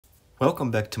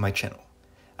Welcome back to my channel.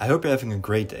 I hope you're having a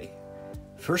great day.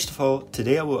 First of all,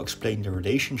 today I will explain the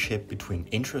relationship between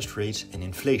interest rates and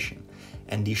inflation,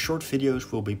 and these short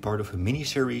videos will be part of a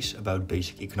mini-series about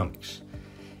basic economics.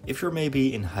 If you're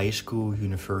maybe in high school,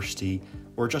 university,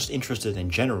 or just interested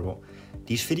in general,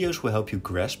 these videos will help you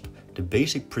grasp the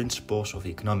basic principles of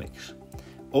economics.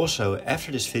 Also,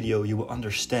 after this video you will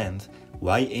understand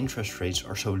why interest rates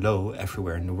are so low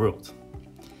everywhere in the world.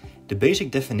 The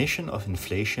basic definition of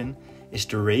inflation is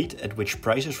the rate at which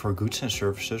prices for goods and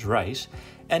services rise,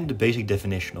 and the basic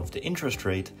definition of the interest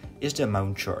rate is the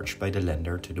amount charged by the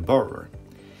lender to the borrower.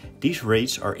 These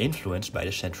rates are influenced by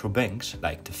the central banks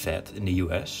like the Fed in the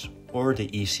US or the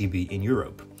ECB in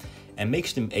Europe, and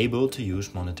makes them able to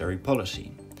use monetary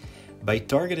policy. By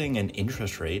targeting an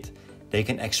interest rate, they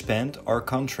can expand or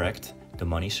contract the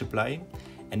money supply,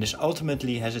 and this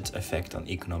ultimately has its effect on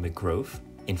economic growth,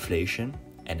 inflation,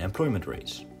 and employment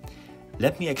rates.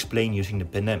 Let me explain using the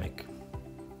pandemic.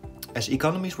 As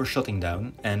economies were shutting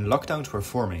down and lockdowns were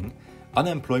forming,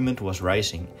 unemployment was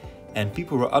rising and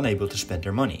people were unable to spend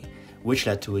their money, which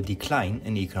led to a decline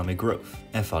in economic growth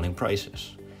and falling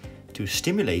prices. To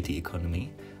stimulate the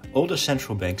economy, all the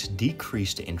central banks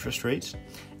decreased the interest rates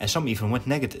and some even went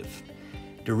negative.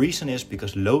 The reason is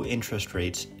because low interest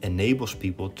rates enables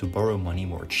people to borrow money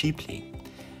more cheaply.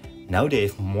 Now they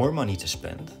have more money to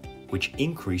spend, which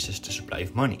increases the supply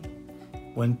of money.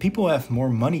 When people have more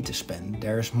money to spend,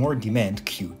 there is more demand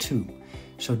Q2,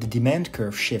 so the demand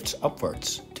curve shifts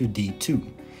upwards to D2,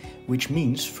 which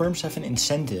means firms have an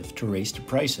incentive to raise the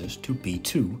prices to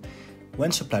P2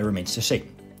 when supply remains the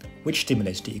same, which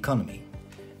stimulates the economy.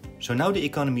 So now the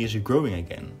economy is growing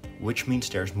again, which means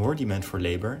there's more demand for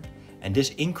labor, and this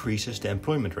increases the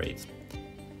employment rate.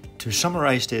 To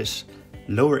summarize this,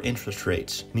 lower interest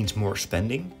rates means more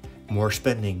spending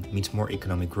means more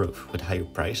economic growth with higher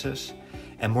prices,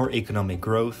 and more economic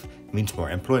growth means more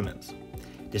employment.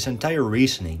 This entire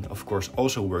reasoning, of course,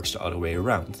 also works the other way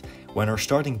around, when our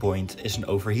starting point is an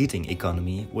overheating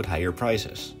economy with higher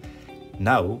prices.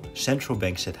 Now, central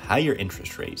banks set higher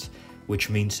interest rates, which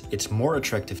means it's more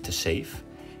attractive to save.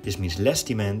 This means less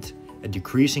demand, a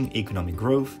decreasing economic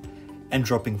growth, and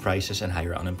dropping prices and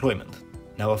higher unemployment.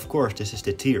 Now, of course, this is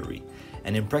the theory,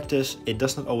 and in practice it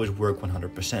does not always work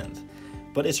 100%,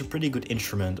 but it's a pretty good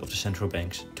instrument of the central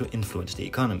banks to influence the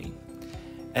economy.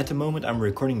 At the moment I'm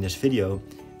recording this video,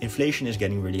 inflation is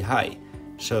getting really high,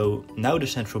 so now the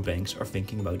central banks are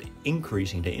thinking about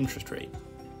increasing the interest rate.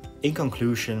 In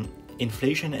conclusion,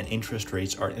 inflation and interest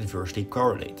rates are inversely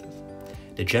correlated.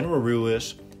 The general rule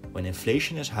is, when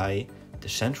inflation is high, the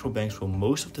central banks will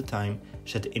most of the time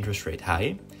set the interest rate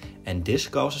high, and this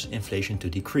causes inflation to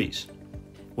decrease.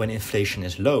 When inflation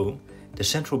is low, the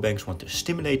central banks want to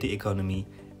stimulate the economy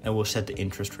and will set the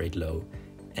interest rate low,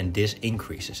 and this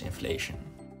increases inflation.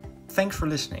 Thanks for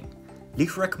listening.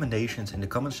 Leave recommendations in the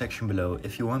comment section below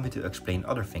if you want me to explain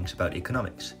other things about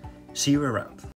economics. See you around.